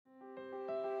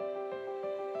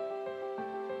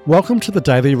Welcome to the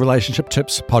Daily Relationship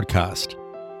Tips Podcast,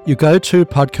 your go-to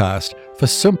podcast for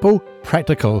simple,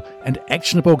 practical, and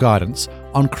actionable guidance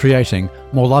on creating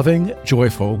more loving,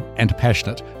 joyful, and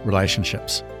passionate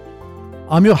relationships.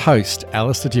 I'm your host,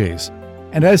 Alistair Dews,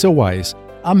 and as always,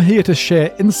 I'm here to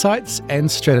share insights and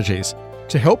strategies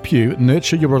to help you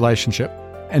nurture your relationship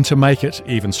and to make it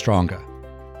even stronger.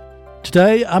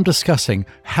 Today, I'm discussing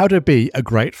how to be a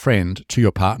great friend to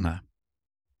your partner.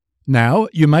 Now,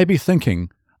 you may be thinking,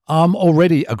 I'm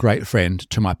already a great friend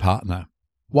to my partner.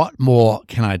 What more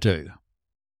can I do?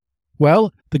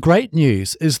 Well, the great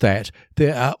news is that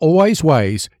there are always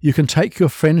ways you can take your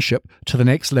friendship to the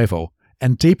next level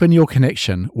and deepen your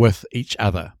connection with each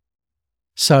other.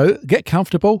 So, get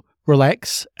comfortable,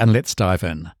 relax, and let's dive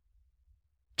in.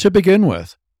 To begin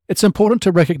with, it's important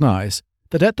to recognize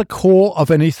that at the core of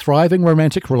any thriving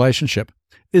romantic relationship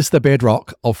is the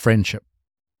bedrock of friendship.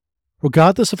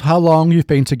 Regardless of how long you've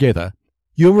been together,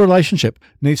 your relationship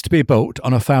needs to be built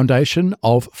on a foundation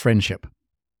of friendship.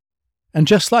 And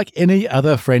just like any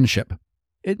other friendship,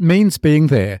 it means being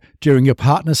there during your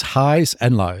partner's highs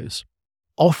and lows,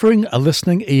 offering a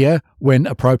listening ear when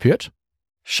appropriate,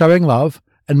 showing love,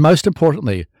 and most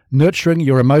importantly, nurturing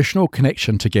your emotional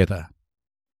connection together.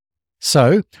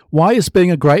 So, why is being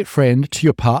a great friend to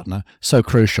your partner so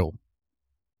crucial?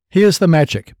 Here's the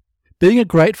magic. Being a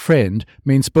great friend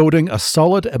means building a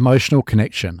solid emotional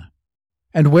connection.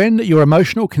 And when your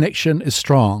emotional connection is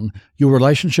strong, your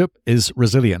relationship is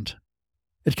resilient.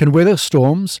 It can weather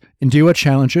storms, endure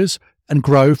challenges, and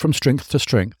grow from strength to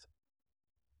strength.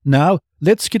 Now,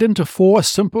 let's get into 4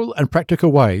 simple and practical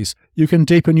ways you can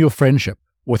deepen your friendship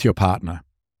with your partner.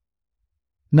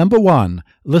 Number 1,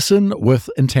 listen with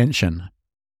intention.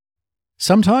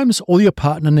 Sometimes all your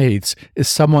partner needs is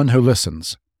someone who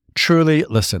listens, truly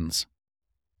listens.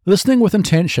 Listening with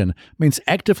intention means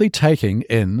actively taking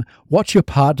in what your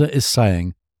partner is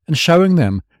saying and showing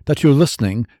them that you're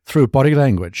listening through body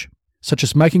language, such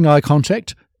as making eye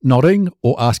contact, nodding,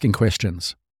 or asking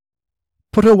questions.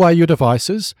 Put away your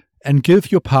devices and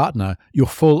give your partner your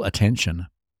full attention.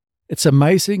 It's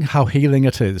amazing how healing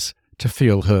it is to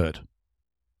feel heard.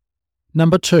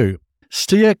 Number 2,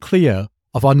 steer clear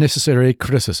of unnecessary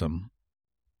criticism.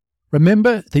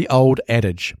 Remember the old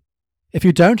adage, if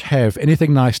you don't have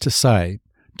anything nice to say,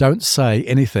 don't say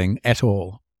anything at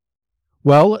all.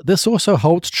 Well, this also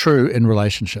holds true in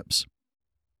relationships.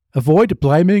 Avoid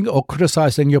blaming or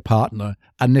criticizing your partner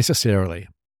unnecessarily.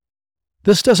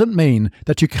 This doesn't mean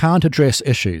that you can't address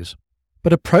issues,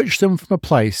 but approach them from a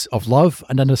place of love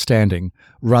and understanding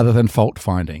rather than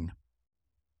fault-finding.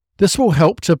 This will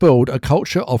help to build a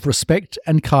culture of respect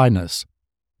and kindness,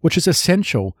 which is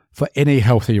essential for any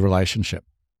healthy relationship.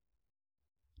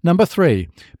 Number 3,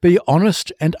 be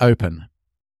honest and open.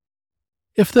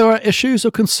 If there are issues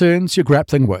or concerns you're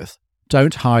grappling with,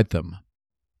 don't hide them.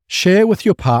 Share with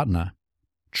your partner.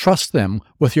 Trust them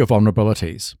with your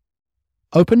vulnerabilities.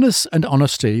 Openness and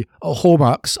honesty are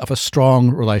hallmarks of a strong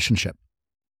relationship.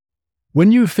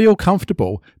 When you feel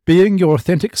comfortable being your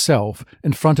authentic self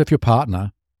in front of your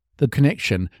partner, the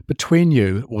connection between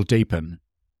you will deepen.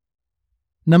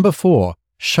 Number 4,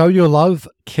 show your love,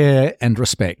 care, and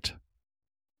respect.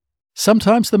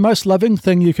 Sometimes the most loving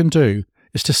thing you can do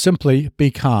is to simply be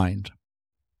kind.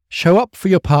 Show up for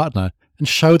your partner and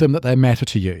show them that they matter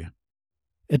to you.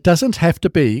 It doesn't have to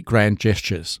be grand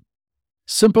gestures.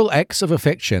 Simple acts of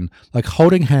affection like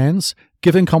holding hands,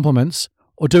 giving compliments,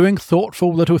 or doing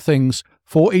thoughtful little things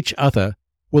for each other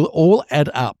will all add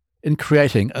up in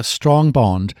creating a strong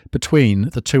bond between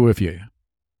the two of you.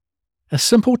 A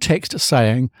simple text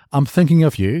saying, "I'm thinking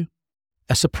of you,"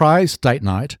 a surprise date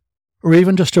night, or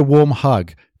even just a warm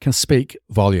hug can speak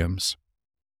volumes.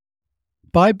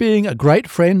 By being a great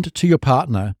friend to your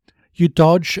partner, you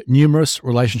dodge numerous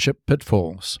relationship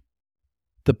pitfalls.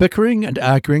 The bickering and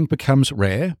arguing becomes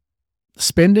rare,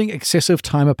 spending excessive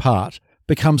time apart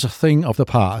becomes a thing of the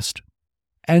past,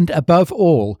 and above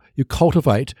all, you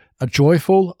cultivate a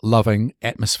joyful, loving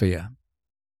atmosphere.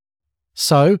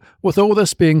 So, with all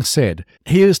this being said,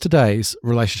 here's today's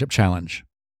relationship challenge.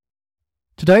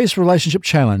 Today's relationship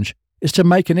challenge is to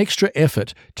make an extra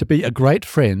effort to be a great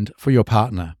friend for your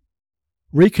partner.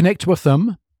 Reconnect with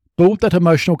them, build that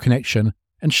emotional connection,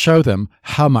 and show them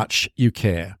how much you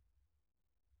care.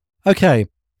 Okay,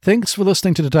 thanks for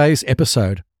listening to today's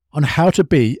episode on how to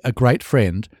be a great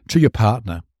friend to your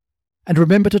partner. And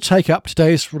remember to take up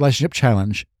today's relationship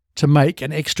challenge to make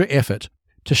an extra effort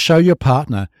to show your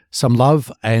partner some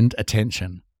love and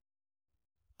attention.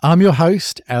 I'm your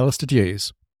host, Alistair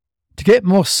Dews. To get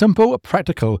more simple,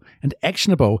 practical, and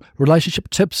actionable relationship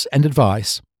tips and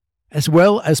advice, as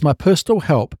well as my personal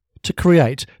help to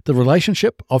create the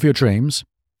relationship of your dreams,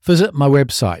 visit my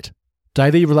website,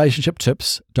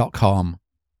 dailyrelationshiptips.com.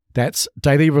 That's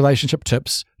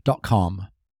dailyrelationshiptips.com.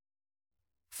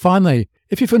 Finally,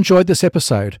 if you've enjoyed this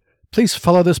episode, please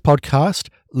follow this podcast,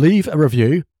 leave a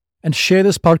review, and share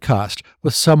this podcast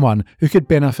with someone who could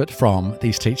benefit from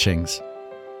these teachings.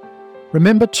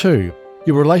 Remember too,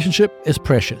 your relationship is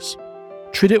precious.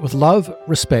 Treat it with love,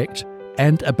 respect,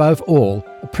 and above all,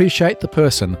 appreciate the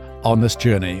person on this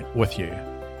journey with you.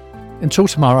 Until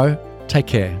tomorrow, take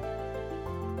care.